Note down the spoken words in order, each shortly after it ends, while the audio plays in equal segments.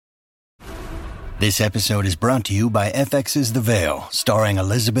This episode is brought to you by FX's The Veil, starring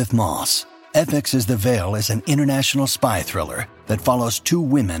Elizabeth Moss. FX's The Veil is an international spy thriller that follows two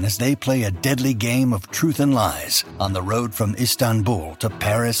women as they play a deadly game of truth and lies on the road from Istanbul to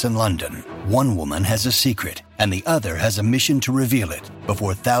Paris and London. One woman has a secret, and the other has a mission to reveal it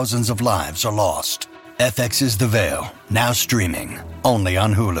before thousands of lives are lost. FX's The Veil, now streaming, only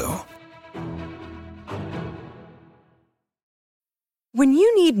on Hulu. When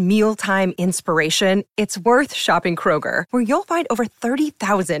you need mealtime inspiration, it's worth shopping Kroger, where you'll find over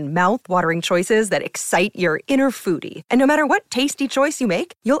 30,000 mouth-watering choices that excite your inner foodie. And no matter what tasty choice you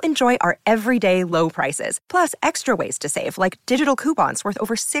make, you'll enjoy our everyday low prices, plus extra ways to save, like digital coupons worth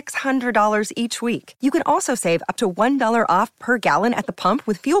over $600 each week. You can also save up to $1 off per gallon at the pump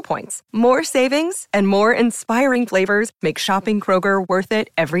with fuel points. More savings and more inspiring flavors make shopping Kroger worth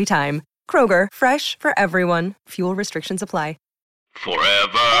it every time. Kroger, fresh for everyone. Fuel restrictions apply. Forever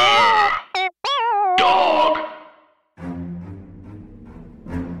Dog.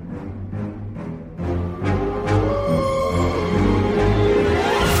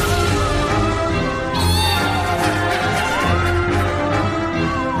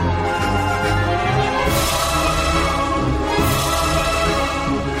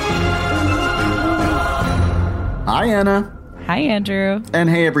 Hi, Anna. Hi, Andrew. And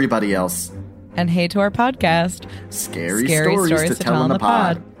hey, everybody else. And hey to our podcast, Scary Stories to Tell on the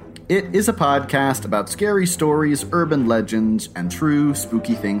Pod. It is a podcast about scary stories, urban legends, and true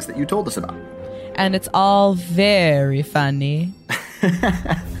spooky things that you told us about. And it's all very funny.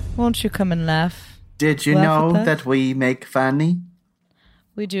 Won't you come and laugh? Did you know that we make funny?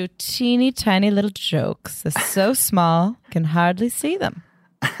 We do teeny tiny little jokes. They're so small, can hardly see them.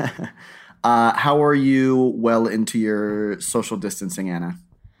 How are you well into your social distancing, Anna?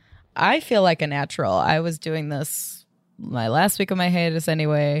 I feel like a natural. I was doing this my last week of my hiatus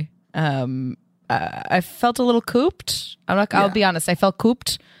anyway. I felt a little cooped. I'll be honest. I felt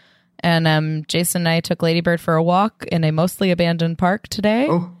cooped. And Jason and I took Ladybird for a walk in a mostly abandoned park today.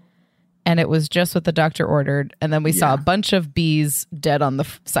 Oh. And it was just what the doctor ordered. And then we saw a bunch of bees dead on the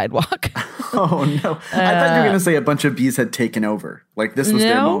sidewalk. Oh, no. I thought you were going to say a bunch of bees had taken over. Like this was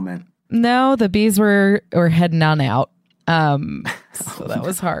their moment. No, the bees were heading on out. So that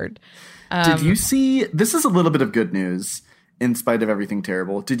was hard. Did you see, this is a little bit of good news in spite of everything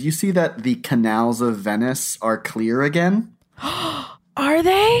terrible. Did you see that the canals of Venice are clear again? Are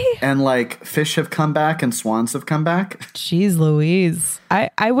they? And like fish have come back and swans have come back. Jeez Louise.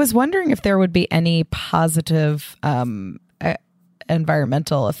 I was wondering if there would be any positive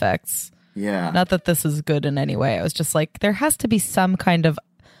environmental effects. Yeah. Not that this is good in any way. I was just like, there has to be some kind of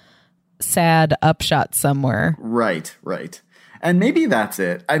sad upshot somewhere. Right. And maybe that's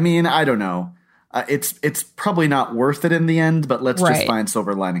it. I mean, I don't know. It's probably not worth it in the end, but let's just find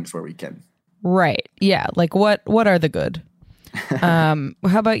silver linings where we can. Right. Yeah. Like what are the good? How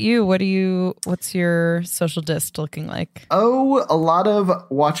about you? What's your social dist looking like? Oh, a lot of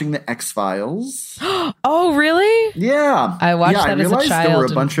watching the X-Files. Oh, really? Yeah. I watched that as a child. I realized there were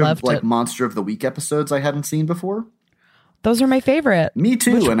a bunch of like Monster of the Week episodes I hadn't seen before. Those are my favorite. Me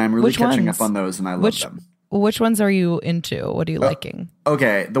too, and I'm really catching up on those, and I love them. Which ones are you into? What are you liking?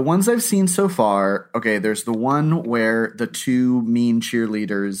 Okay, the ones I've seen so far, there's the one where the two mean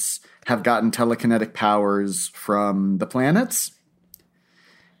cheerleaders have gotten telekinetic powers from the planets,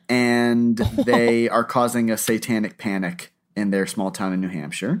 and they are causing a satanic panic in their small town in New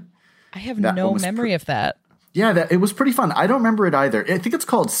Hampshire. I have no memory of that. Yeah, it was pretty fun. I don't remember it either. I think it's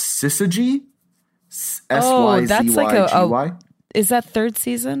called Syzygy. Oh, that's like Syzygy. Is that third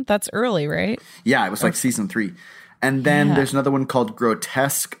season? That's early, right? Yeah, it was like season 3. And then there's another one called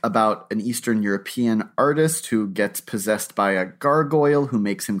Grotesque about an Eastern European artist who gets possessed by a gargoyle who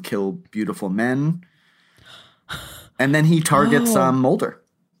makes him kill beautiful men. And then he targets Mulder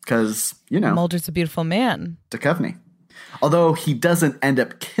because, Mulder's a beautiful man. Duchovny. Although he doesn't end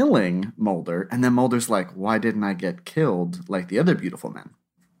up killing Mulder. And then Mulder's like, why didn't I get killed like the other beautiful men?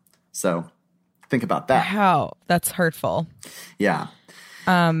 So think about that. How? That's hurtful. Yeah.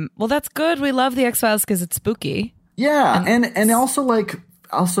 Well, that's good. We love the X-Files because it's spooky. Yeah, and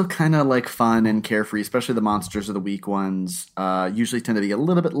also kind of like fun and carefree, especially the Monsters of the Week ones. Usually tend to be a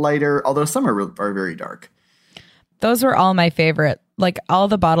little bit lighter, although some are very dark. Those were all my favorite. Like all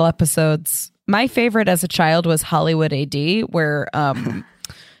the bottle episodes. My favorite as a child was Hollywood AD, where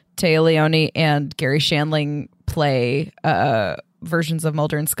Téa Leoni and Gary Shandling play versions of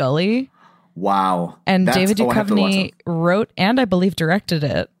Mulder and Scully. Wow. And David Duchovny wrote and I believe directed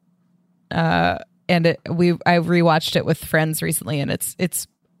it. And I rewatched it with friends recently, and it's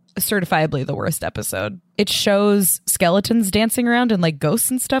certifiably the worst episode. It shows skeletons dancing around and like ghosts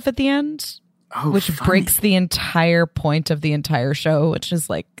and stuff at the end. which funny. breaks the entire point of the entire show, which is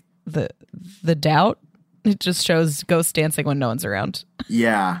like the doubt. It just shows ghosts dancing when no one's around.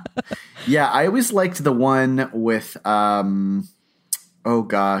 Yeah. Yeah, I always liked the one with, where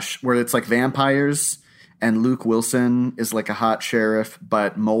it's like vampires and Luke Wilson is like a hot sheriff,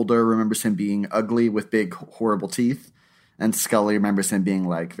 but Mulder remembers him being ugly with big, horrible teeth. And Scully remembers him being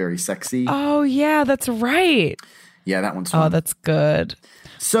like very sexy. Oh, yeah, that's right. Yeah, that one's fun. Oh, that's good.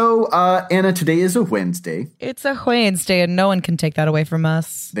 So, Anna, today is a Wednesday. It's a Wednesday, and no one can take that away from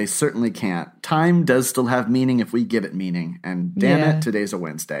us. They certainly can't. Time does still have meaning if we give it meaning. And damn it, today's a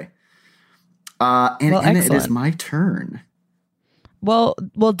Wednesday. And Anna, it is my turn. Well,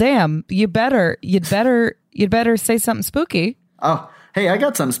 damn. You'd better say something spooky. Oh, hey, I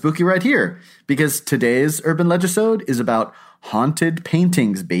got something spooky right here. Because today's Urban Legisode is about haunted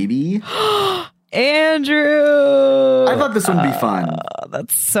paintings, baby. Andrew! I thought this would be fun.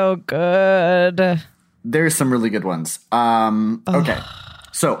 That's so good. There's some really good ones. Okay.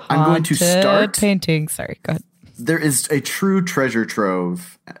 So I'm going to start. Painting. Sorry, go ahead. There is a true treasure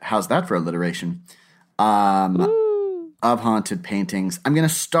trove. How's that for alliteration? Of haunted paintings. I'm going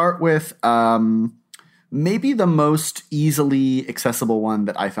to start with maybe the most easily accessible one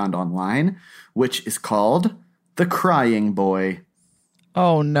that I found online, which is called The Crying Boy.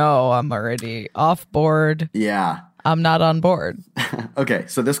 Oh no, I'm already off board. Yeah. I'm not on board. Okay,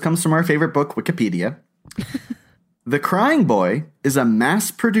 so this comes from our favorite book, Wikipedia. The Crying Boy is a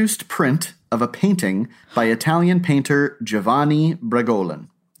mass-produced print of a painting by Italian painter Giovanni Bregolin.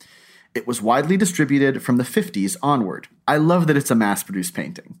 It was widely distributed from the 50s onward. I love that it's a mass-produced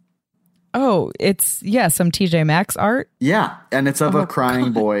painting. Oh, it's, some TJ Maxx art? Yeah, and it's of a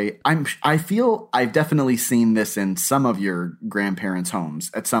crying boy. I feel I've definitely seen this in some of your grandparents' homes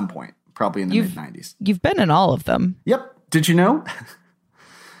at some point, probably in the mid-90s. You've been in all of them. Yep. Did you know?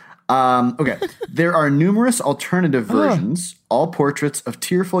 Okay. There are numerous alternative versions, all portraits of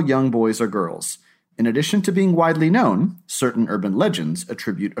tearful young boys or girls. In addition to being widely known, certain urban legends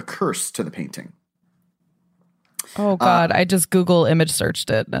attribute a curse to the painting. Oh, God. I just Google image searched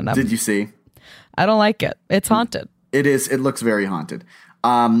it. And did you see? I don't like it. It's haunted. It is. It looks very haunted.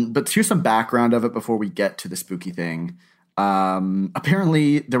 But here's some background of it before we get to the spooky thing.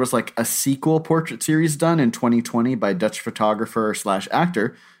 Apparently, there was like a sequel portrait series done in 2020 by Dutch photographer /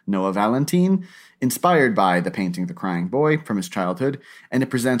 actor Noah Valentin, inspired by the painting The Crying Boy from his childhood. And it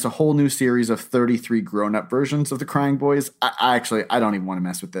presents a whole new series of 33 grown-up versions of The Crying Boys. I don't even want to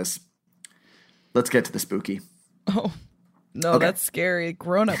mess with this. Let's get to the spooky. Oh, no, Okay. That's scary.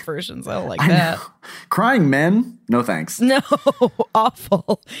 Grown-up versions. I don't like that. Crying men? No thanks. No,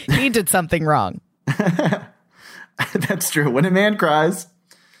 awful. He did something wrong. That's true. When a man cries.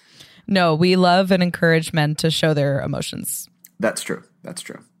 No, we love and encourage men to show their emotions. That's true. That's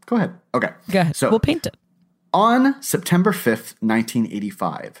true. Go ahead. Okay. Go ahead. So we'll paint it. On September 5th,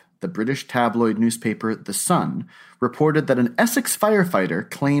 1985, the British tabloid newspaper The Sun reported that an Essex firefighter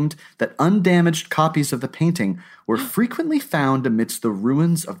claimed that undamaged copies of the painting were frequently found amidst the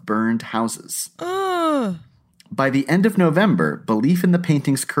ruins of burned houses. By the end of November, belief in the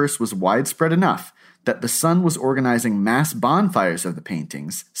painting's curse was widespread enough that The Sun was organizing mass bonfires of the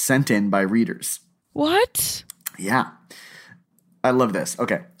paintings sent in by readers. What? Yeah. I love this.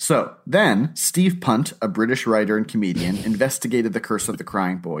 Okay, so then Steve Punt, a British writer and comedian, investigated the curse of the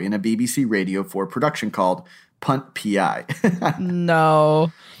Crying Boy in a BBC Radio 4 production called Punt PI.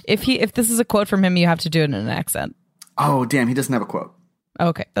 No. If this is a quote from him, you have to do it in an accent. Oh, damn, he doesn't have a quote.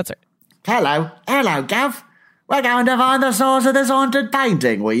 Okay, that's right. Hello, Gav. We're going to find the source of this haunted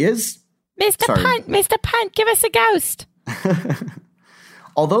painting, we is. Mr. Punt, give us a ghost.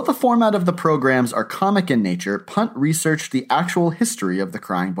 Although the format of the programs are comic in nature, Punt researched the actual history of the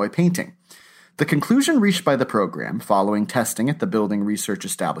Crying Boy painting. The conclusion reached by the program, following testing at the building research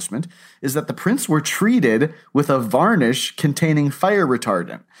establishment, is that the prints were treated with a varnish containing fire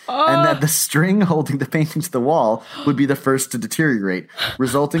retardant, and that the string holding the painting to the wall would be the first to deteriorate,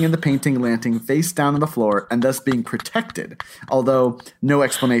 resulting in the painting landing face down on the floor and thus being protected, although no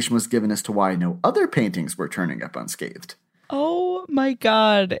explanation was given as to why no other paintings were turning up unscathed. Oh my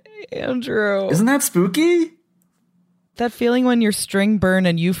God, Andrew. Isn't that spooky? That feeling when your string burn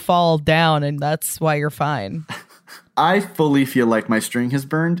and you fall down and that's why you're fine. I fully feel like my string has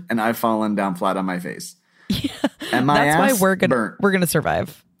burned and I've fallen down flat on my face. Yeah, and my that's ass why burnt. we're gonna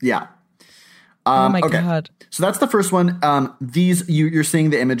survive. Yeah. Oh my God. So that's the first one. You're seeing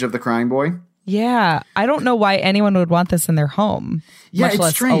the image of the Crying Boy? Yeah. I don't know why anyone would want this in their home. Yeah, much it's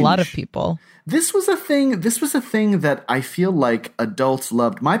less strange. A lot of people. This was a thing that I feel like adults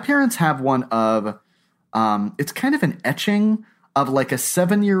loved. My parents have one of, it's kind of an etching of like a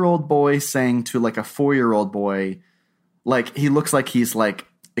 7-year-old boy saying to like a 4-year-old boy, like he looks like he's like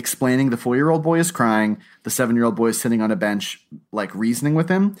explaining the 4-year-old boy is crying, the 7-year-old boy is sitting on a bench like reasoning with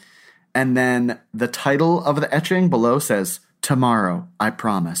him. And then the title of the etching below says, "Tomorrow, I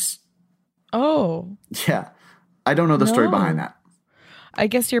promise." Oh. Yeah. I don't know the story behind that. I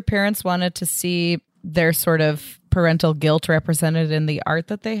guess your parents wanted to see their sort of parental guilt represented in the art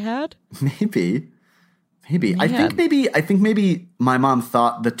that they had. Maybe. Man. I think maybe my mom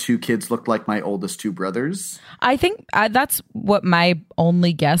thought the two kids looked like my oldest two brothers. I think that's what my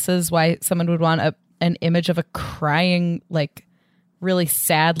only guess is why someone would want an image of a crying, like really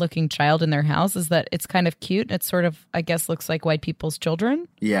sad looking child in their house, is that it's kind of cute. It sort of, I guess, looks like white people's children.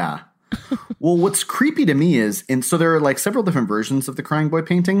 Yeah. Well, what's creepy to me is, and so there are like several different versions of the crying boy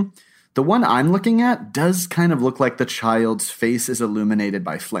painting. The one I'm looking at does kind of look like the child's face is illuminated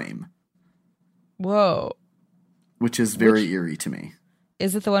by flame. Whoa. Which is very eerie to me.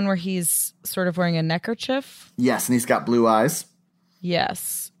 Is it the one where he's sort of wearing a neckerchief? Yes, and he's got blue eyes.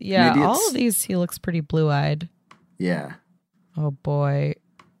 Yes. Yeah, Maybe all of these, he looks pretty blue-eyed. Yeah. Oh, boy.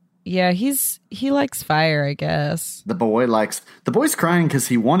 Yeah, he likes fire, I guess. The boy's crying because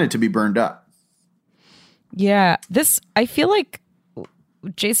he wanted to be burned up. Yeah, I feel like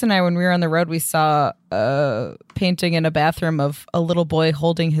Jason and I, when we were on the road, we saw a painting in a bathroom of a little boy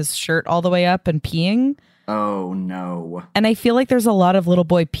holding his shirt all the way up and peeing. Oh, no. And I feel like there's a lot of little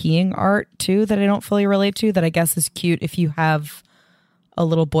boy peeing art, too, that I don't fully relate to, that I guess is cute if you have a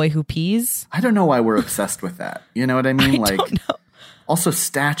little boy who pees. I don't know why we're obsessed with that. You know what I mean? I don't know. Also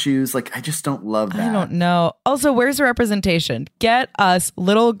statues, like I just don't love that. I don't know. Also, where's the representation? Get us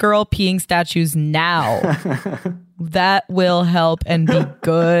little girl peeing statues now. That will help and be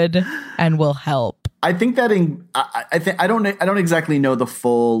good and will help. I think that I don't exactly know the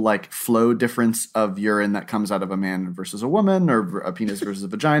full like flow difference of urine that comes out of a man versus a woman or a penis versus a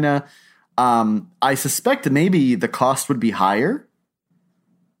vagina. I suspect maybe the cost would be higher.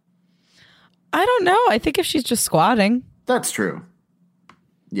 I don't know. I think if she's just squatting. That's true.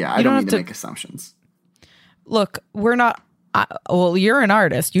 Yeah, I don't need to make assumptions. Look, we're not. Well, you're an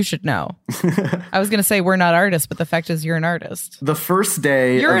artist. You should know. I was going to say we're not artists, but the fact is you're an artist. The first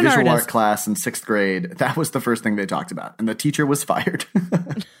day of visual art class in 6th grade, that was the first thing they talked about. And the teacher was fired.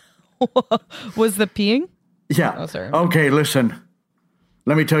 Was the peeing? Yeah. Oh, sorry. Okay, listen.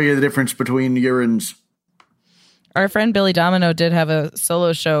 Let me tell you the difference between urines. Our friend Billy Domino did have a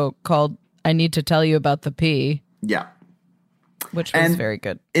solo show called I Need to Tell You About the Pee. Yeah. Which was very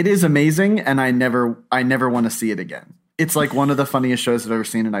good. It is amazing, and I never want to see it again. It's like one of the funniest shows I've ever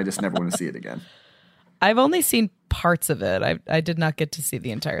seen, and I just never want to see it again. I've only seen parts of it. I did not get to see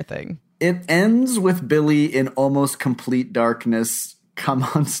the entire thing. It ends with Billy in almost complete darkness come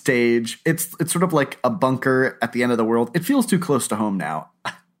on stage. It's sort of like a bunker at the end of the world. It feels too close to home now.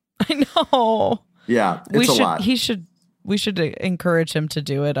 I know. Yeah, it's a lot. We should encourage him to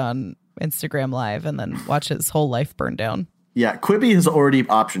do it on Instagram Live and then watch his whole life burn down. Yeah, Quibi has already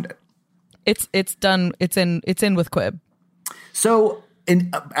optioned it. It's done. It's in with Quib. So,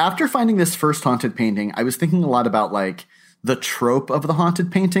 after finding this first haunted painting, I was thinking a lot about like the trope of the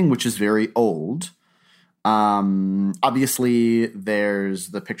haunted painting, which is very old. Obviously,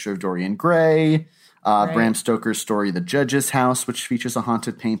 there's the picture of Dorian Gray, right. Bram Stoker's story, The Judge's House, which features a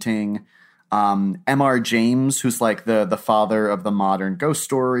haunted painting. M.R. James, who's like the father of the modern ghost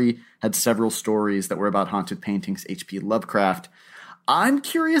story, had several stories that were about haunted paintings. H.P. Lovecraft. I'm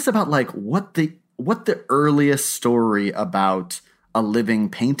curious about like what the earliest story about a living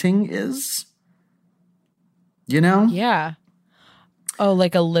painting is. You know? Yeah. Oh,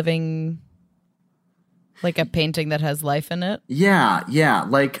 like a living, like a painting that has life in it? Yeah, yeah.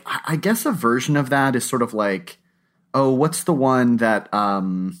 Like, I guess a version of that is sort of like, oh, what's the one that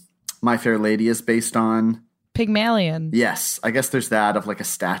My Fair Lady is based on? Pygmalion. Yes. I guess there's that of like a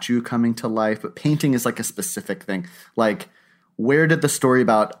statue coming to life, but painting is like a specific thing. Like, where did the story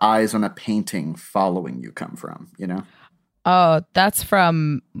about eyes on a painting following you come from, you know? Oh, that's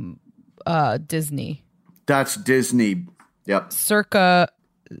from Disney. That's Disney. Yep. Circa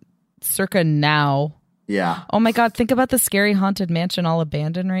now. Yeah. Oh my God, think about the scary haunted mansion all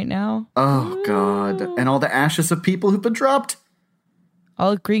abandoned right now. Oh God. And all the ashes of people who've been dropped.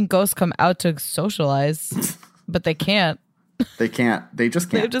 All green ghosts come out to socialize, but they can't. They can't. They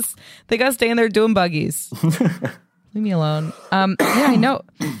just can't. They gotta stay in there doing buggies. Leave me alone. Yeah, I know.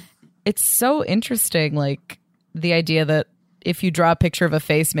 It's so interesting, like the idea that if you draw a picture of a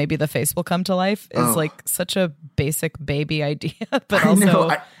face, maybe the face will come to life is like such a basic baby idea, but also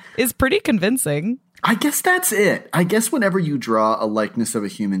is pretty convincing. I guess that's it. I guess whenever you draw a likeness of a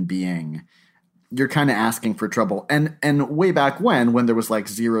human being, you're kind of asking for trouble. And way back when there was like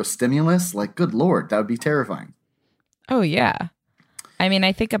zero stimulus, like, good Lord, that would be terrifying. Oh, yeah. I mean,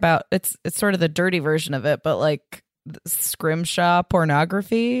 I think about it's sort of the dirty version of it, but like scrimshaw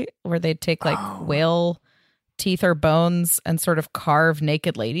pornography where they'd take like whale teeth or bones and sort of carve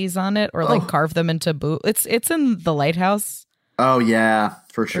naked ladies on it or like carve them into boob. It's in The Lighthouse. Oh, yeah,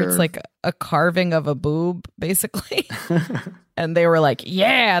 for sure. It's like a carving of a boob, basically. And they were like,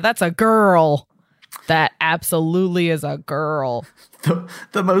 yeah, that's a girl. That absolutely is a girl.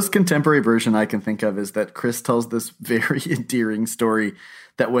 The most contemporary version I can think of is that Chris tells this very endearing story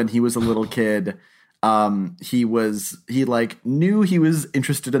that when he was a little kid, he knew he was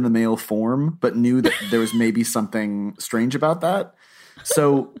interested in the male form, but knew that there was maybe something strange about that.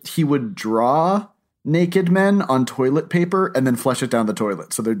 So he would draw naked men on toilet paper and then flush it down the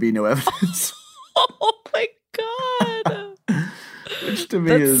toilet so there'd be no evidence. Oh my God. Which to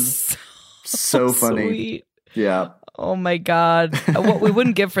me is so funny. Sweet. Yeah. Oh my God. What we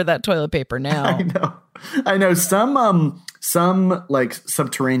wouldn't give for that toilet paper now. I know. Some like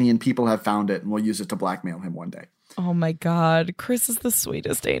subterranean people have found it and will use it to blackmail him one day. Oh my God. Chris is the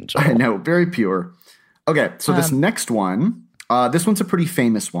sweetest angel. I know. Very pure. Okay. So this next one, this one's a pretty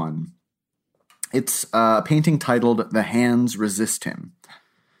famous one. It's a painting titled The Hands Resist Him.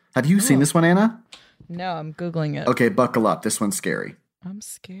 Have you seen this one, Anna? No, I'm Googling it. Okay, buckle up. This one's scary. I'm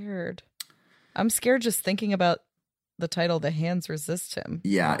scared. I'm scared just thinking about the title, The Hands Resist Him.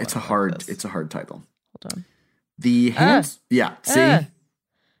 Yeah, it's a hard title. Hold on. The hands. Yeah, see?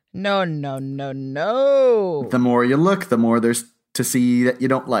 No. The more you look, the more there's to see that you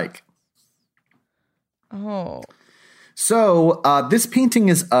don't like. Oh. So this painting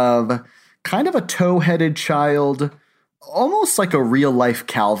is of kind of a tow-headed child, almost like a real-life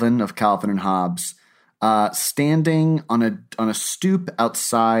Calvin of Calvin and Hobbes, standing on a stoop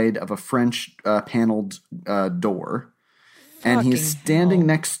outside of a French paneled door. And he's standing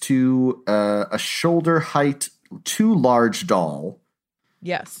next to a shoulder height, too large doll.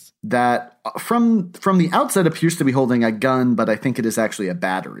 Yes. That from the outside appears to be holding a gun, but I think it is actually a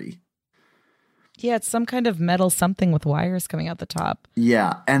battery. Yeah, it's some kind of metal something with wires coming out the top.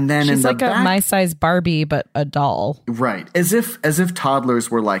 Yeah, and then she's in the like back, a my size Barbie, but a doll. Right, as if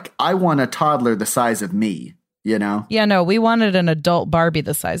toddlers were like, I want a toddler the size of me. You know? Yeah, no, we wanted an adult Barbie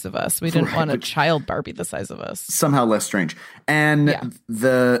the size of us. We didn't want a child Barbie the size of us. Somehow less strange. And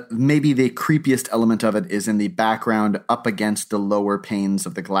maybe the creepiest element of it is in the background up against the lower panes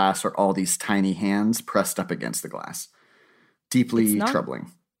of the glass are all these tiny hands pressed up against the glass. Deeply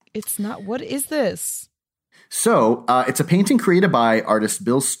troubling. It's not. What is this? So it's a painting created by artist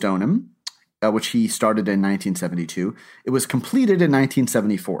Bill Stoneham, which he started in 1972. It was completed in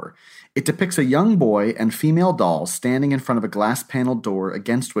 1974. It depicts a young boy and female doll standing in front of a glass-paneled door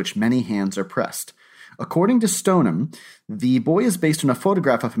against which many hands are pressed. According to Stoneham, the boy is based on a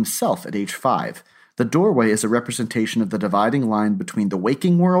photograph of himself at age 5. The doorway is a representation of the dividing line between the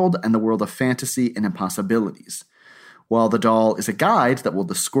waking world and the world of fantasy and impossibilities, while the doll is a guide that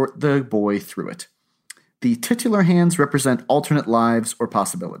will escort the boy through it. The titular hands represent alternate lives or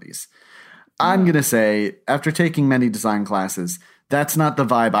possibilities. I'm going to say, after taking many design classes, that's not the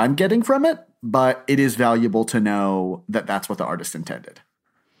vibe I'm getting from it, but it is valuable to know that that's what the artist intended.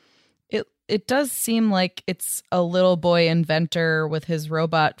 It does seem like it's a little boy inventor with his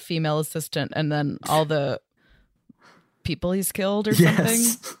robot female assistant and then all the people he's killed or something.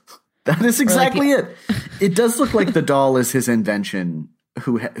 Yes, that is exactly it. It does look like the doll is his invention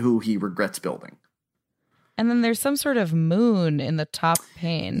who he regrets building. And then there's some sort of moon in the top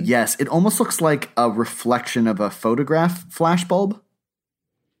pane. Yes, it almost looks like a reflection of a photograph flashbulb.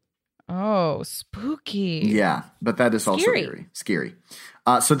 Oh, spooky. Yeah, but that is also very scary.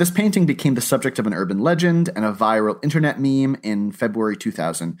 So this painting became the subject of an urban legend and a viral internet meme in February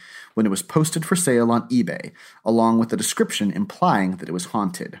 2000 when it was posted for sale on eBay, along with a description implying that it was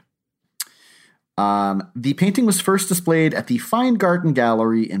haunted. The painting was first displayed at the Feingarten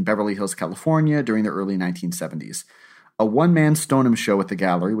Gallery in Beverly Hills, California during the early 1970s. A one-man Stoneham show at the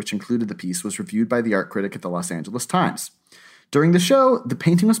gallery, which included the piece, was reviewed by the art critic at the Los Angeles Times. During the show, the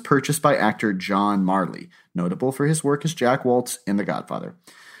painting was purchased by actor John Marley, notable for his work as Jack Woltz in The Godfather.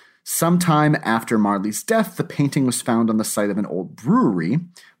 Sometime after Marley's death, the painting was found on the site of an old brewery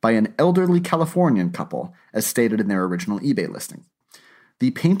by an elderly Californian couple, as stated in their original eBay listing.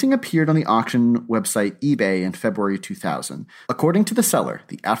 The painting appeared on the auction website eBay in February 2000. According to the seller,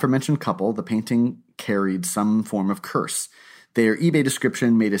 the aforementioned couple, the painting carried some form of curse. Their eBay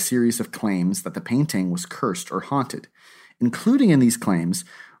description made a series of claims that the painting was cursed or haunted. Including in these claims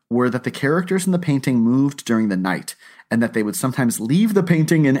were that the characters in the painting moved during the night, and that they would sometimes leave the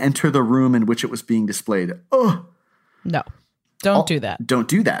painting and enter the room in which it was being displayed. Ugh. No, don't do that. Don't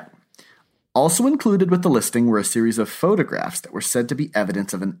do that. Also included with the listing were a series of photographs that were said to be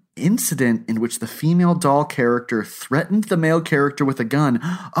evidence of an incident in which the female doll character threatened the male character with a gun.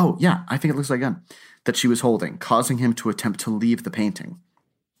 Oh, yeah, I think it looks like a gun that she was holding, causing him to attempt to leave the painting.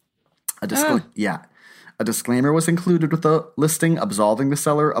 A disclaimer was included with the listing, absolving the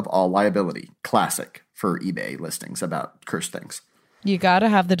seller of all liability. Classic for eBay listings about cursed things. You got to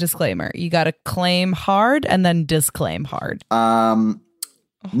have the disclaimer. You got to claim hard and then disclaim hard.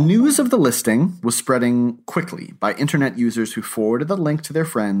 News of the listing was spreading quickly by internet users who forwarded the link to their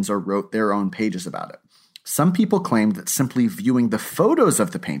friends or wrote their own pages about it. Some people claimed that simply viewing the photos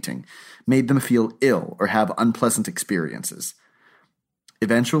of the painting made them feel ill or have unpleasant experiences.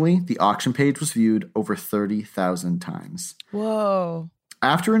 Eventually, the auction page was viewed over 30,000 times. Whoa.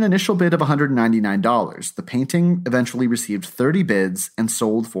 After an initial bid of $199, the painting eventually received 30 bids and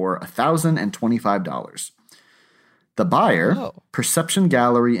sold for $1,025. The buyer, Perception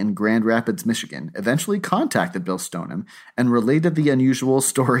Gallery in Grand Rapids, Michigan, eventually contacted Bill Stoneham and related the unusual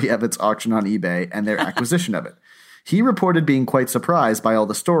story of its auction on eBay and their acquisition of it. He reported being quite surprised by all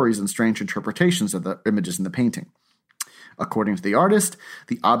the stories and strange interpretations of the images in the painting. According to the artist,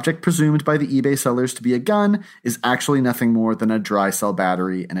 the object presumed by the eBay sellers to be a gun is actually nothing more than a dry cell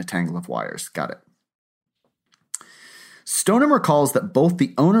battery and a tangle of wires. Got it. Stoneham recalls that both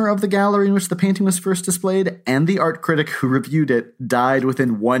the owner of the gallery in which the painting was first displayed and the art critic who reviewed it died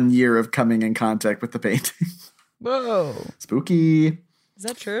within 1 year of coming in contact with the painting. Whoa. Spooky. Is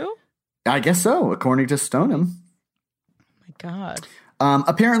that true? I guess so, according to Stoneham. Oh my God.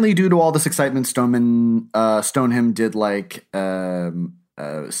 Apparently, due to all this excitement, Stoneham did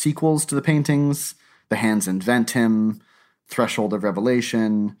sequels to the paintings. The Hands Invent Him, Threshold of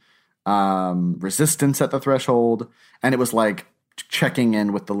Revelation, Resistance at the Threshold, and it was like checking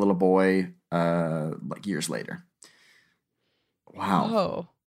in with the little boy years later. Wow. Oh.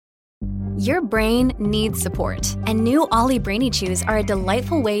 Your brain needs support, and new Ollie Brainy Chews are a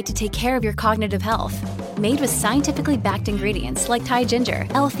delightful way to take care of your cognitive health. Made with scientifically backed ingredients like Thai ginger,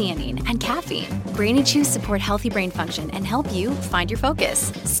 L-theanine, and caffeine, Brainy Chews support healthy brain function and help you find your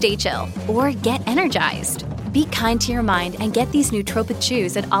focus, stay chill, or get energized. Be kind to your mind and get these nootropic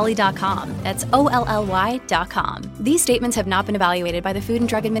chews at ollie.com. That's OLLY.com. These statements have not been evaluated by the Food and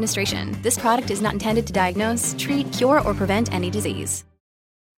Drug Administration. This product is not intended to diagnose, treat, cure, or prevent any disease.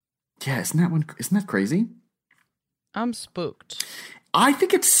 Yeah, isn't that crazy? I'm spooked. I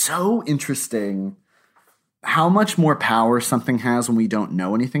think it's so interesting how much more power something has when we don't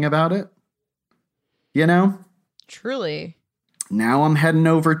know anything about it. You know? Truly. Now I'm heading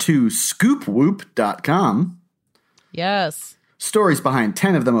over to scoopwhoop.com. Yes. Stories behind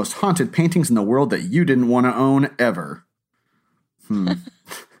 10 of the most haunted paintings in the world that you didn't want to own ever. The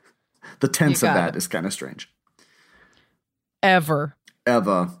tense of that is kind of strange. Ever.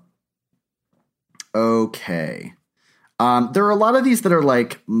 Okay. There are a lot of these that are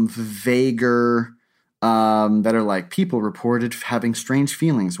like vaguer, that are like people reported having strange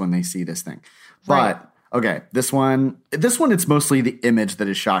feelings when they see this thing. Right. But okay, this one it's mostly the image that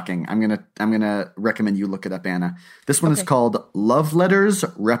is shocking. I'm gonna recommend you look it up, Anna. This one is called Love Letters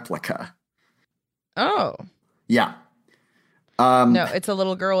Replica. Oh. Yeah. No, it's a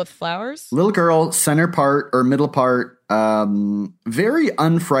little girl with flowers. Little girl, center part or middle part, very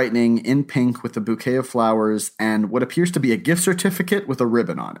unfrightening, in pink with a bouquet of flowers and what appears to be a gift certificate with a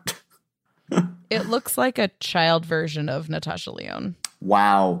ribbon on it. It looks like a child version of Natasha Lyonne.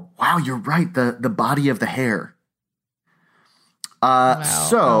 Wow, you're right. The body of the hair. Wow,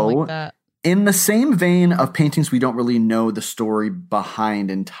 So, I don't like that. In the same vein of paintings we don't really know the story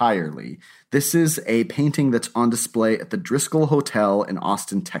behind entirely, this is a painting that's on display at the Driscoll Hotel in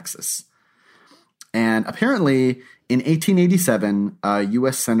Austin, Texas. And apparently, in 1887, a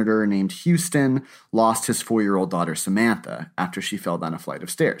U.S. senator named Houston lost his 4-year-old daughter, Samantha, after she fell down a flight of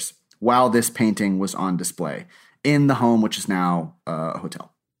stairs, while this painting was on display in the home, which is now a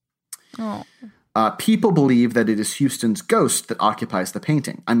hotel. Oh. People believe that it is Houston's ghost that occupies the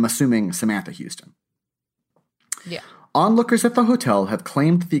painting. I'm assuming Samantha Houston. Yeah. Onlookers at the hotel have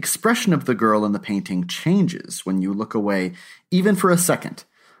claimed that the expression of the girl in the painting changes when you look away, even for a second.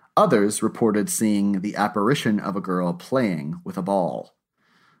 Others reported seeing the apparition of a girl playing with a ball.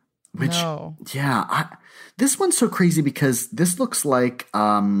 Which, this one's so crazy because this looks like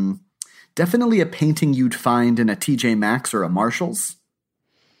definitely a painting you'd find in a TJ Maxx or a Marshall's.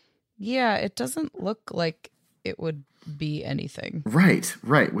 Yeah, it doesn't look like it would be anything. Right,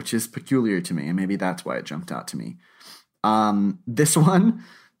 which is peculiar to me, and maybe that's why it jumped out to me. This one,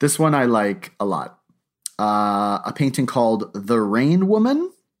 This one I like a lot. A painting called The Rain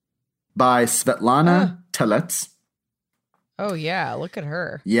Woman by Svetlana Telets. Oh, yeah. Look at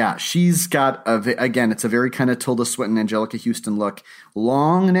her. Yeah, she's got, again, it's a very kind of Tilda Swinton, Angelica Houston look.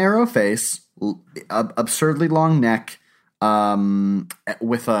 Long, narrow face, absurdly long neck,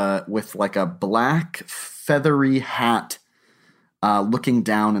 with like a black feathery hat, looking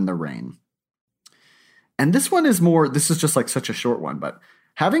down in the rain. And this one is this is just like such a short one, but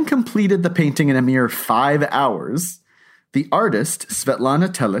having completed the painting in a mere 5 hours, the artist, Svetlana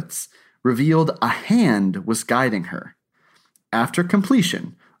Telets, revealed a hand was guiding her. After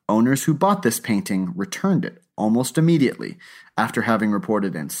completion, owners who bought this painting returned it almost immediately after having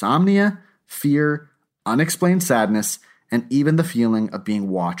reported insomnia, fear, unexplained sadness, and even the feeling of being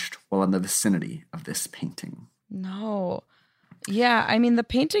watched while in the vicinity of this painting. No. Yeah, I mean, the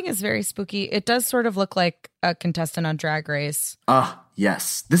painting is very spooky. It does sort of look like a contestant on Drag Race.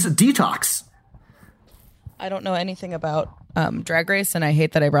 Yes. This is Detox. I don't know anything about Drag Race, and I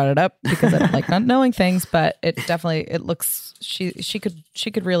hate that I brought it up because I don't like not knowing things, but it looks, she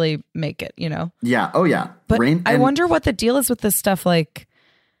could really make it, you know? Yeah. Oh, yeah. But I wonder what the deal is with this stuff. Like,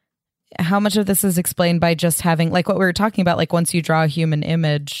 how much of this is explained by just having, like what we were talking about, like once you draw a human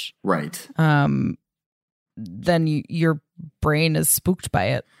image. Right. Then your brain is spooked by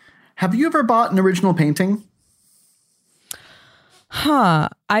it. Have you ever bought an original painting?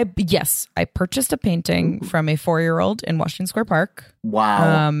 Yes, I purchased a painting from a 4-year-old in Washington Square Park.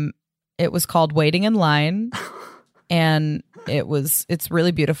 Wow. It was called Waiting in Line, and it's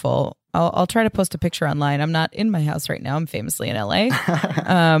really beautiful. I'll try to post a picture online. I'm not in my house right now. I'm famously in LA.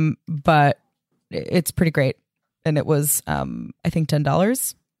 But it's pretty great. And it was, I think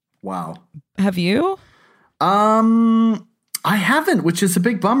 $10. Wow. Have you? I haven't, which is a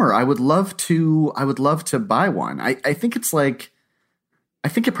big bummer. I would love to buy one. I think it's like, I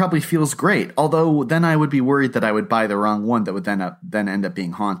think it probably feels great. Although then I would be worried that I would buy the wrong one that would then end up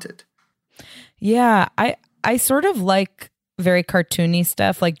being haunted. Yeah. I sort of like very cartoony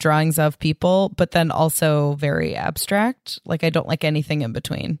stuff, like drawings of people, but then also very abstract. Like I don't like anything in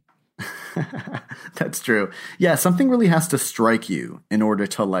between. That's true. Yeah. Something really has to strike you in order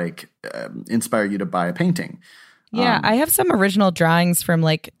to like inspire you to buy a painting. Yeah. I have some original drawings from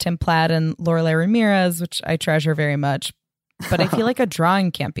like Tim Platt and Lorelei Ramirez, which I treasure very much. But I feel like a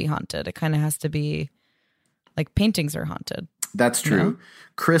drawing can't be haunted. It kind of has to be like paintings are haunted. That's true. You know?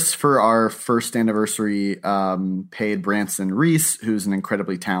 Chris, for our first anniversary, paid Branson Reese, who's an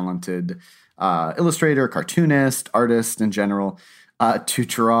incredibly talented illustrator, cartoonist, artist in general, to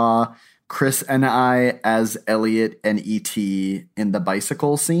draw Chris and I as Elliot and E.T. in the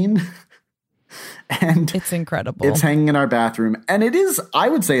bicycle scene. And it's incredible. It's hanging in our bathroom. And it is, I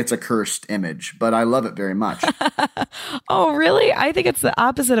would say it's a cursed image, but I love it very much. Oh, really? I think it's the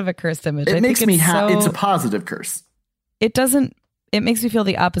opposite of a cursed image. It makes me happy. It's a positive curse. It makes me feel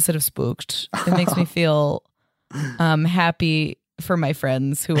the opposite of spooked. It makes me feel happy for my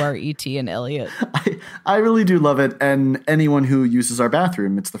friends who are E.T. and Elliot. I really do love it. And anyone who uses our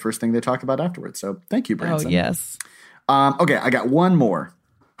bathroom, it's the first thing they talk about afterwards. So thank you, Branson. Oh, yes. Okay, I got one more.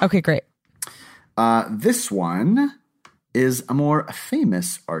 Okay, great. This one is a more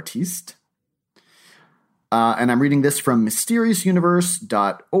famous artiste. And I'm reading this from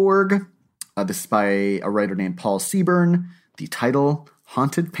mysteriousuniverse.org. This is by a writer named Paul Seaburn. The title,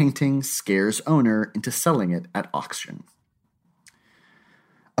 Haunted Painting Scares Owner into Selling It at Auction.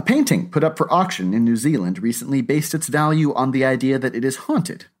 A painting put up for auction in New Zealand recently based its value on the idea that it is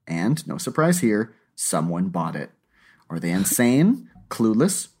haunted. And, no surprise here, someone bought it. Are they insane?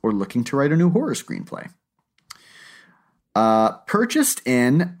 Clueless, or looking to write a new horror screenplay. Purchased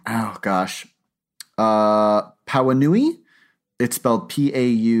in, Pauanui, it's spelled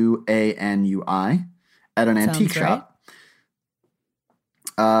Pauanui, at an antique shop.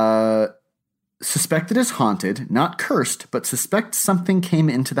 Suspected as haunted, not cursed, but suspect something came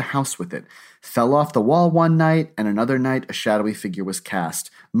into the house with it. Fell off the wall one night, and another night a shadowy figure was cast,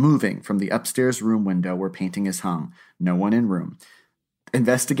 moving from the upstairs room window where painting is hung. No one in room.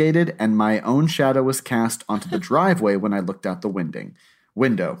 Investigated, and my own shadow was cast onto the driveway when I looked out the window.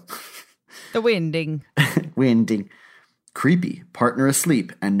 The winding. Winding. Creepy. Partner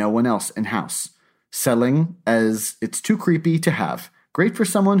asleep and no one else in house. Selling as it's too creepy to have. Great for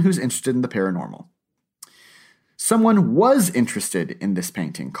someone who's interested in the paranormal. Someone was interested in this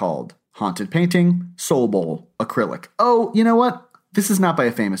painting called Haunted Painting, Soul Bowl, Acrylic. Oh, you know what? This is not by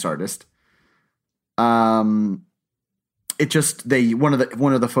a famous artist. It just one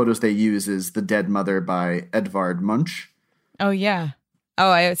of the photos they use is The Dead Mother by Edvard Munch. Oh yeah. Oh,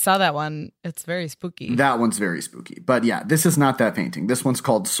 I saw that one. It's very spooky. That one's very spooky. But yeah, this is not that painting. This one's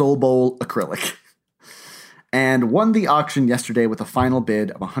called Soul Bowl Acrylic and won the auction yesterday with a final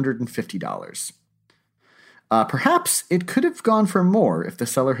bid of $150. Perhaps it could have gone for more if the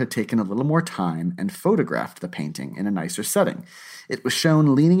seller had taken a little more time and photographed the painting in a nicer setting. It was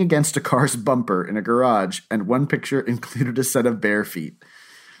shown leaning against a car's bumper in a garage, and one picture included a set of bare feet.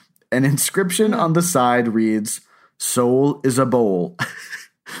 An inscription on the side reads, "Soul is a bowl,"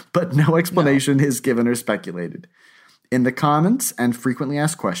 but no explanation is given or speculated. In the comments and frequently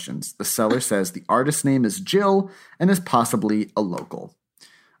asked questions, the seller says the artist's name is Jill and is possibly a local.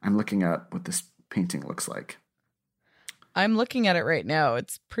 I'm looking at what this painting looks like. I'm looking at it right now.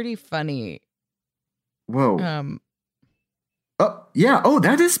 It's pretty funny. Whoa. Oh, yeah. Oh,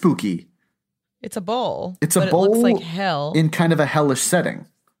 that is spooky. It's a bowl. It's a but bowl. It looks like hell. In kind of a hellish setting.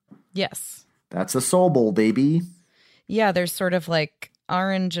 Yes. That's a soul bowl, baby. Yeah, there's sort of like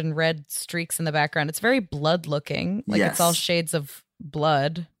orange and red streaks in the background. It's very blood looking. Like Yes. It's all shades of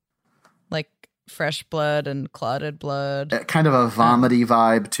blood. Like fresh blood and clotted blood. Kind of a vomity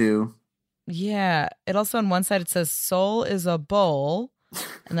vibe, too. Yeah. It also on one side it says soul is a bowl.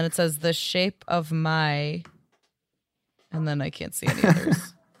 And then it says the shape of my. And then I can't see any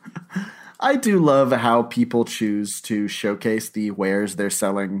others. I do love how people choose to showcase the wares they're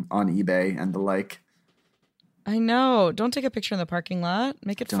selling on eBay and the like. I know. Don't take a picture in the parking lot.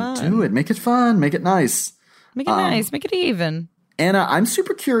 Make it Don't fun. do it. Make it fun. Make it nice. Make it nice. Make it even. Anna, I'm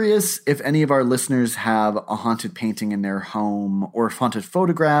super curious if any of our listeners have a haunted painting in their home or haunted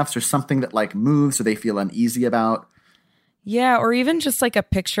photographs or something that like moves or they feel uneasy about. Yeah, or even just like a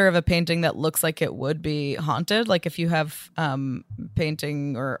picture of a painting that looks like it would be haunted. Like if you have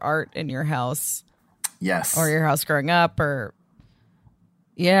painting or art in your house. Yes. Or your house growing up or...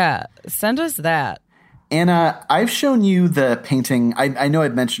 Yeah, send us that. Anna, I've shown you the painting. I know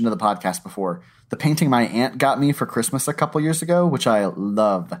I've mentioned in the podcast before. The painting my aunt got me for Christmas a couple years ago, which I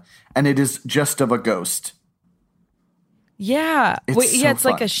love. And it is just of a ghost. Yeah. It's it's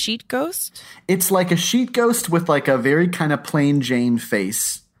like fun. a sheet ghost? It's like a sheet ghost with like a very kind of plain Jane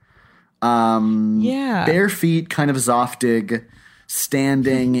face. Yeah. Bare feet, kind of Zoftig,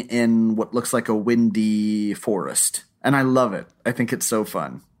 standing in what looks like a windy forest. And I love it. I think it's so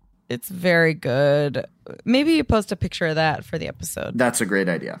fun. It's very good. Maybe you post a picture of that for the episode. That's a great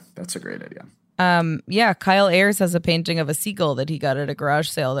idea. That's a great idea. Yeah, Kyle Ayers has a painting of a seagull that he got at a garage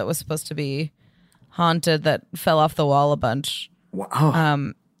sale that was supposed to be haunted that fell off the wall a bunch.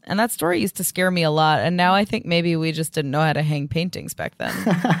 Wow. And that story used to scare me a lot. And now I think maybe we just didn't know how to hang paintings back then.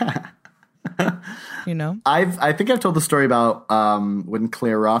 You know? I think I've told the story about when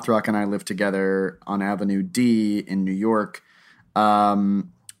Claire Rothrock and I lived together on Avenue D in New York.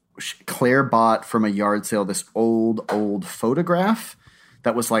 Claire bought from a yard sale this old photograph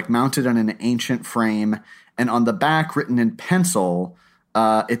that was like mounted on an ancient frame. And on the back, written in pencil,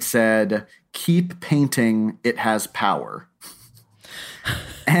 it said, "Keep painting, it has power."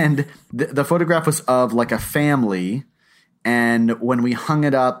 And the photograph was of like a family. And when we hung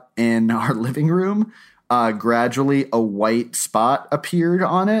it up in our living room, gradually a white spot appeared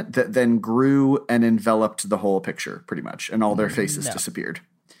on it that then grew and enveloped the whole picture pretty much. And all their faces disappeared.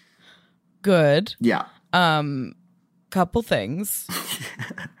 Good. Yeah. Couple things.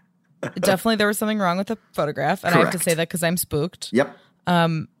 Definitely there was something wrong with the photograph. And I have to Correct. say that because I'm spooked. Yep.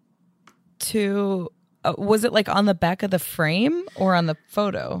 Was it like on the back of the frame or on the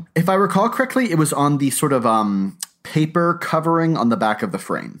photo? If I recall correctly, it was on the sort of paper covering on the back of the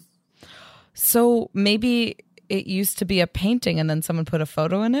frame. So maybe it used to be a painting and then someone put a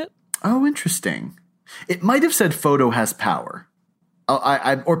photo in it? Oh, interesting. It might have said photo has power.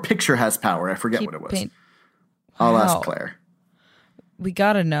 Or picture has power. I forget what it was. I'll Wow. ask Claire. We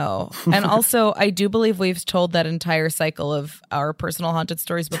gotta know. And also, I do believe we've told that entire cycle of our personal haunted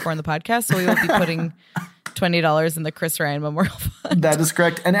stories before in the podcast, so we will be putting $20 in the Chris Ryan Memorial Fund. That is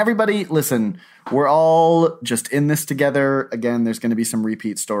correct. And everybody, listen, we're all just in this together. Again, there's going to be some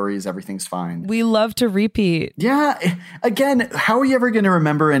repeat stories. Everything's fine. We love to repeat. Yeah. Again, how are you ever going to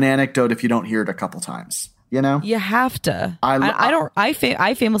remember an anecdote if you don't hear it a couple times? You know? You have to. I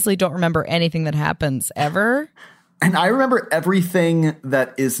I famously don't remember anything that happens ever. And I remember everything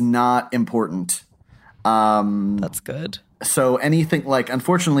that is not important. That's good. So anything like,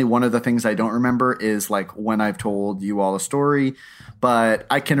 unfortunately, one of the things I don't remember is like when I've told you all a story, but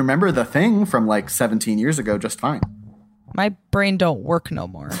I can remember the thing from like 17 years ago just fine. My brain don't work no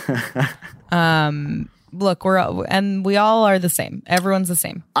more. Look, we all are the same. Everyone's the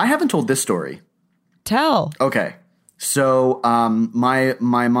same. I haven't told this story. Tell. Okay. So my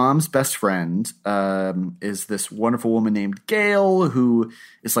mom's best friend is this wonderful woman named Gail, who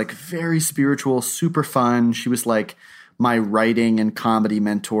is like very spiritual, super fun. She was like my writing and comedy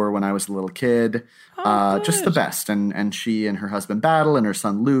mentor when I was a little kid. Just the best. And she and her husband Battle and her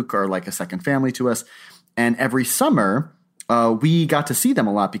son Luke are like a second family to us. And every summer we got to see them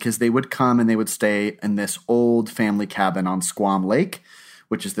a lot because they would come and they would stay in this old family cabin on Squam Lake,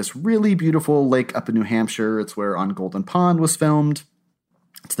 which is this really beautiful lake up in New Hampshire. It's where On Golden Pond was filmed.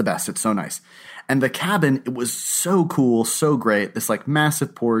 It's the best. It's so nice. And the cabin, it was so cool, so great. This like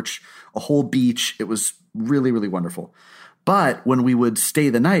massive porch, a whole beach. It was really, really wonderful. But when we would stay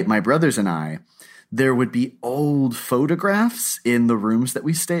the night, my brothers and I, there would be old photographs in the rooms that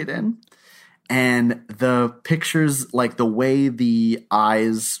we stayed in. And the pictures, like the way the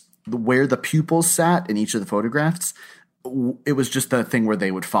eyes, where the pupils sat in each of the photographs, it was just the thing where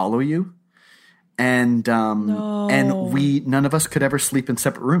they would follow you. And and none of us could ever sleep in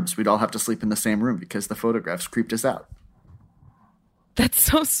separate rooms. We'd all have to sleep in the same room because the photographs creeped us out. That's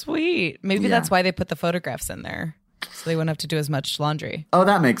so sweet. Maybe that's why they put the photographs in there, so they wouldn't have to do as much laundry. Oh,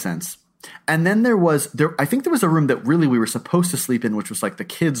 that makes sense. And then I think there was a room that really we were supposed to sleep in, which was like the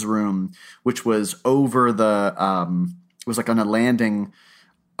kids' room, which was over the it was like on a landing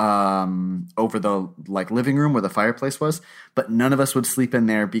over the like living room where the fireplace was, but none of us would sleep in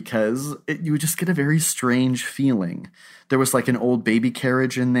there because you would just get a very strange feeling. There was like an old baby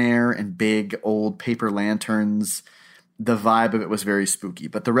carriage in there and big old paper lanterns. The vibe of it was very spooky,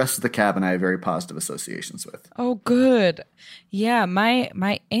 but the rest of the cabin I have very positive associations with. Oh, good. Yeah,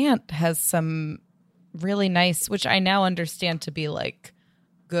 my aunt has some really nice, which I now understand to be like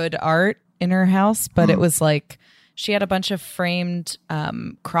good art in her house, but it was like she had a bunch of framed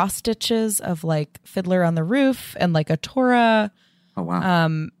cross stitches of like Fiddler on the Roof and like a Torah. Oh, wow.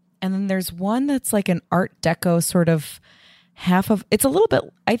 And then there's one that's like an Art Deco sort of it's a little bit,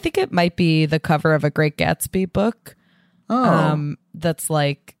 I think it might be the cover of a Great Gatsby book. Oh. That's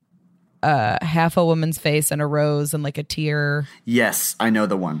like half a woman's face and a rose and like a tear. Yes, I know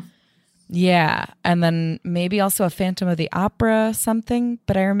the one. Yeah. And then maybe also a Phantom of the Opera something.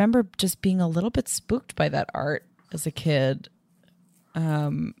 But I remember just being a little bit spooked by that art as a kid.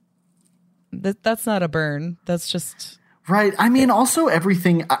 That's not a burn. That's just... Right. I mean, also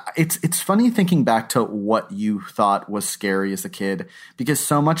everything, it's funny thinking back to what you thought was scary as a kid, because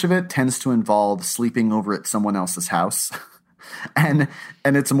so much of it tends to involve sleeping over at someone else's house. and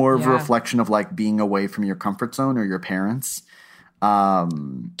it's more of a reflection of like being away from your comfort zone or your parents.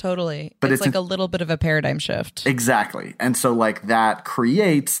 Totally. But it's like a little bit of a paradigm shift. Exactly. And so like that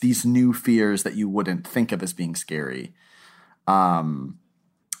creates these new fears that you wouldn't think of as being scary.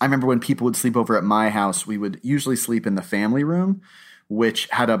 I remember when people would sleep over at my house, we would usually sleep in the family room, which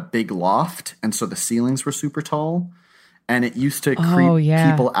had a big loft. And so the ceilings were super tall. And it used to creep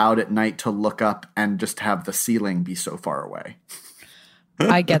people out at night to look up and just have the ceiling be so far away.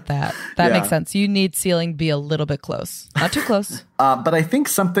 I get that. That makes sense. You need ceiling be a little bit close. Not too close. But I think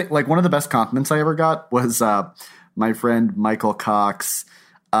something like one of the best compliments I ever got was my friend Michael Cox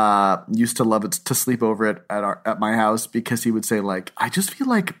used to love it to sleep over at my house because he would say like, I just feel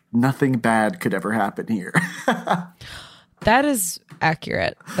like nothing bad could ever happen here. That is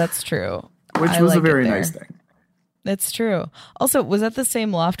accurate. That's true. Which was a very nice thing. It's true. Also, was that the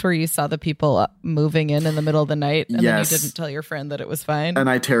same loft where you saw the people moving in the middle of the night and then you didn't tell your friend that it was fine? And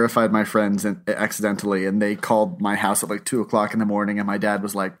I terrified my friends accidentally, and they called my house at like 2:00 in the morning, and my dad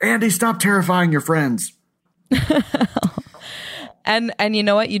was like, Andy, stop terrifying your friends. And you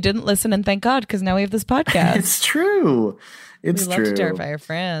know what? You didn't listen, and thank God, because now we have this podcast. It's true. We love to terrify our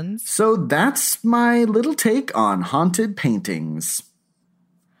friends. So that's my little take on haunted paintings.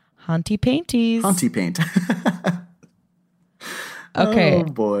 Haunty painties. Haunty paint. Okay. Oh,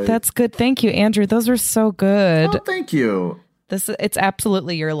 boy. That's good. Thank you, Andrew. Those were so good. Oh, thank you. It's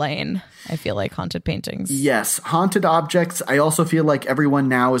absolutely your lane, I feel like, haunted paintings. Yes, haunted objects. I also feel like everyone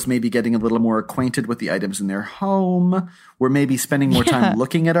now is maybe getting a little more acquainted with the items in their home. We're maybe spending more time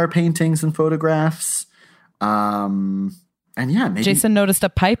looking at our paintings and photographs. And yeah, maybe Jason noticed a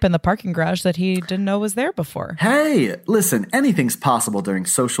pipe in the parking garage that he didn't know was there before. Hey, listen, anything's possible during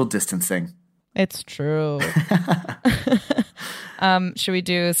social distancing. It's true. Should we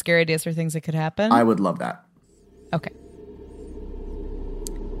do scary ideas for things that could happen? I would love that. Okay.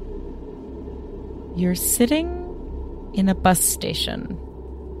 You're sitting in a bus station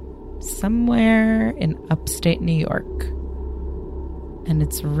somewhere in upstate New York, and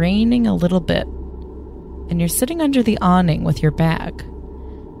it's raining a little bit, and you're sitting under the awning with your bag,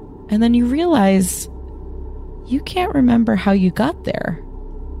 and then you realize you can't remember how you got there,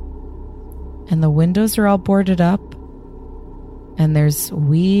 and the windows are all boarded up, and there's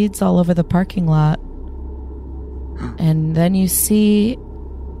weeds all over the parking lot. And then you see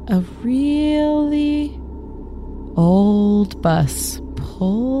a really old bus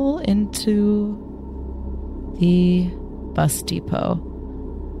pull into the bus depot.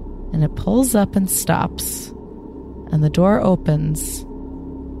 And it pulls up and stops. And the door opens.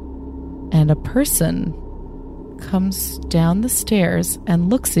 And a person comes down the stairs and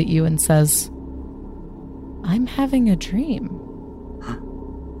looks at you and says, "I'm having a dream."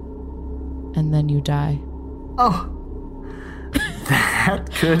 And then you die. Oh, that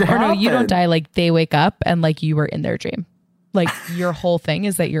could happen. Or no, you don't die. Like, they wake up and like you were in their dream. Like, your whole thing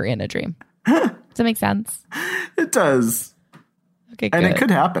is that you're in a dream. Does that make sense? It does. Okay, good. And it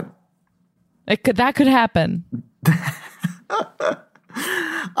could happen. That could happen.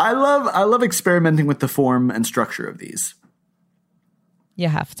 I love experimenting with the form and structure of these. You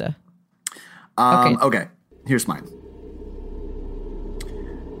have to. Okay, here's mine.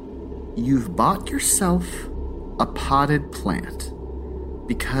 You've bought yourself a potted plant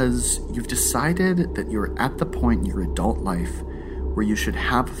because you've decided that you're at the point in your adult life where you should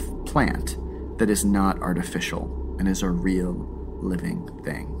have a plant that is not artificial and is a real living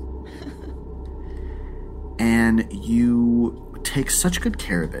thing. And you take such good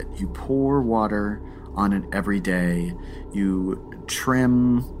care of it. You pour water on it every day. You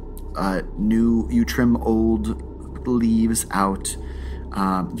trim old leaves out.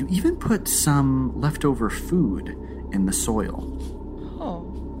 You even put some leftover food in the soil. Oh.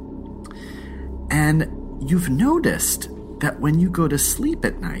 And you've noticed that when you go to sleep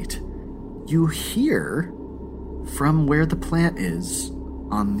at night, you hear from where the plant is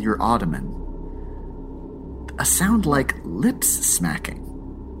on your ottoman a sound like lips smacking.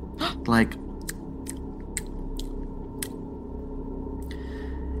 Like.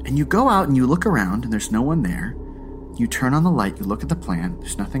 And you go out and you look around and there's no one there. You turn on the light, you look at the plant,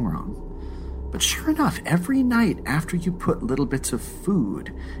 there's nothing wrong. But sure enough, every night after you put little bits of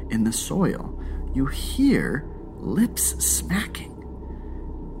food in the soil, you hear lips smacking.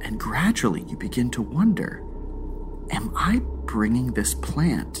 And gradually you begin to wonder, am I bringing this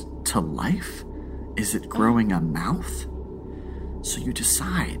plant to life? Is it growing a mouth? So you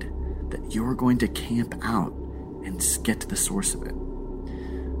decide that you're going to camp out and get to the source of it.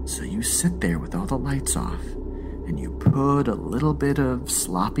 So you sit there with all the lights off and you put a little bit of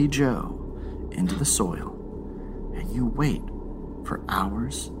Sloppy Joe into the soil and you wait for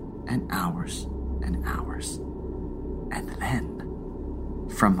hours and hours and hours. And then,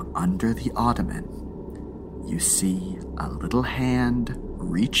 from under the ottoman, you see a little hand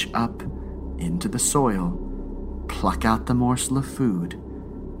reach up into the soil, pluck out the morsel of food,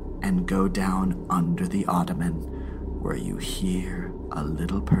 and go down under the ottoman where you hear a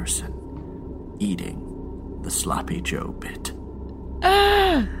little person eating the Sloppy Joe bit.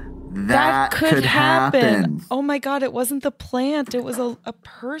 That could happen. Oh my God, it wasn't the plant, it was a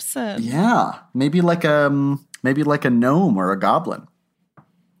person. Yeah, maybe like a gnome or a goblin.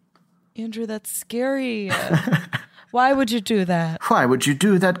 Andrew, that's scary. Why would you do that? Why would you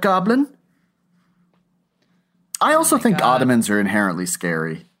do that, goblin? I also think ottomans are inherently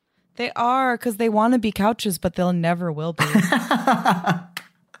scary. They are, because they want to be couches, but they'll never will be.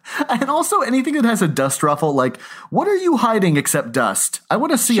 And also anything that has a dust ruffle, like, what are you hiding except dust? I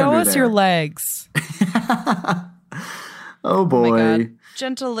want to see under there. Show us your legs. Oh, boy. Oh my God.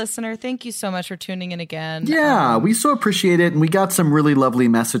 Gentle listener, thank you so much for tuning in again. Yeah, we so appreciate it. And we got some really lovely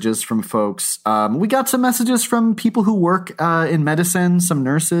messages from folks. We got some messages from people who work in medicine, some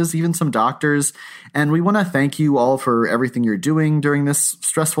nurses, even some doctors. And we want to thank you all for everything you're doing during this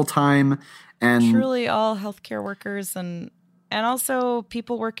stressful time. And truly all healthcare workers and also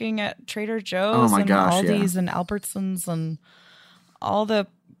people working at Trader Joe's Aldi's and Albertsons and all the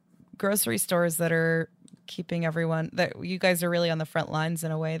grocery stores that are keeping everyone, that you guys are really on the front lines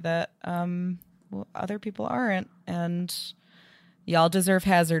in a way that other people aren't. And y'all deserve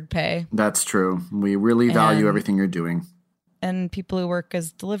hazard pay. That's true. We really value everything you're doing. And people who work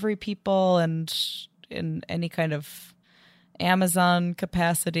as delivery people and in any kind of Amazon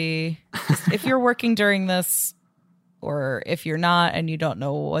capacity. If you're working during this, or if you're not and you don't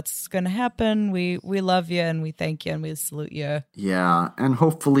know what's going to happen, we love you and we thank you and we salute you. Yeah, and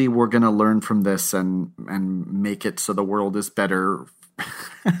hopefully we're going to learn from this and make it so the world is better.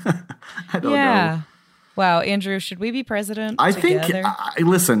 I don't know. Wow, Andrew, should we be president together? think,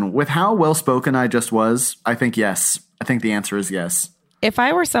 listen, with how well-spoken I just was, I think yes. I think the answer is yes. If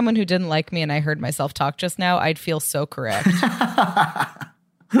I were someone who didn't like me and I heard myself talk just now, I'd feel so correct.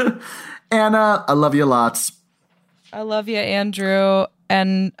 Anna, I love you lots. I love you, Andrew,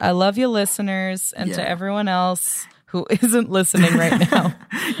 and I love you, listeners, and to everyone else who isn't listening right now,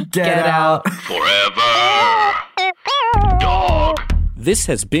 get it out. Forever Dog. This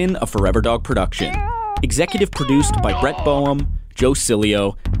has been a Forever Dog production. Executive produced by Brett Boehm, Joe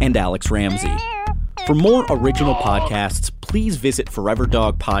Cilio, and Alex Ramsey. For more original podcasts, please visit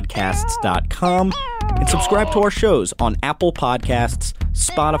foreverdogpodcasts.com and subscribe to our shows on Apple Podcasts,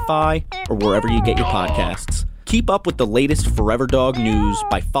 Spotify, or wherever you get your podcasts. Keep up with the latest Forever Dog news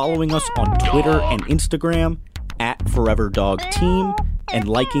by following us on Twitter and Instagram @ForeverDogTeam and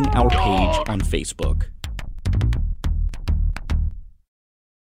liking our page on Facebook.